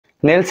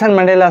Nelson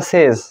Mandela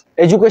says,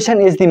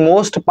 education is the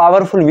most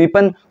powerful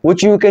weapon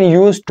which you can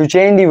use to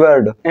change the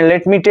world. And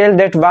let me tell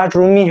that what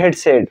Rumi had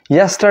said.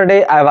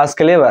 Yesterday I was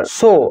clever,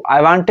 so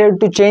I wanted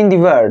to change the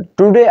world.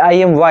 Today I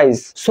am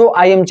wise, so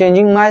I am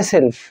changing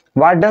myself.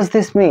 What does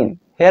this mean?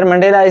 Here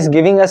Mandela is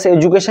giving us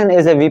education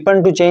as a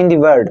weapon to change the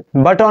world.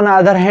 But on the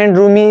other hand,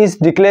 Rumi is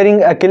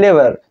declaring a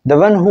clever, the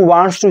one who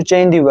wants to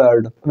change the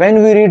world.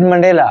 When we read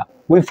Mandela,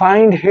 we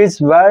find his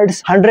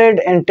words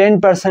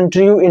 110%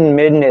 true in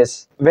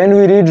madness. When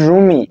we read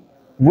Rumi,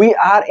 we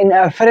are in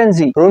a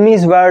frenzy.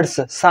 Rumi's words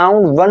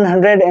sound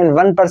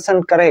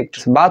 101%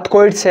 correct, but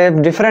quotes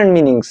have different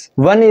meanings.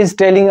 One is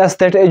telling us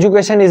that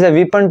education is a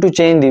weapon to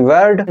change the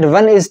world, and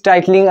one is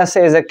titling us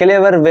as a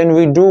clever when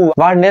we do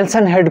what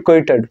Nelson had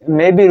quoted.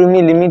 Maybe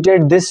Rumi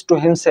limited this to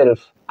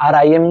himself, or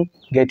I am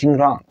getting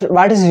wrong.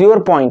 What is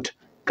your point?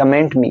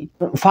 Comment me.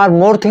 For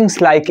more things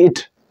like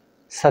it,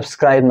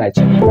 subscribe my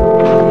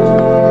channel.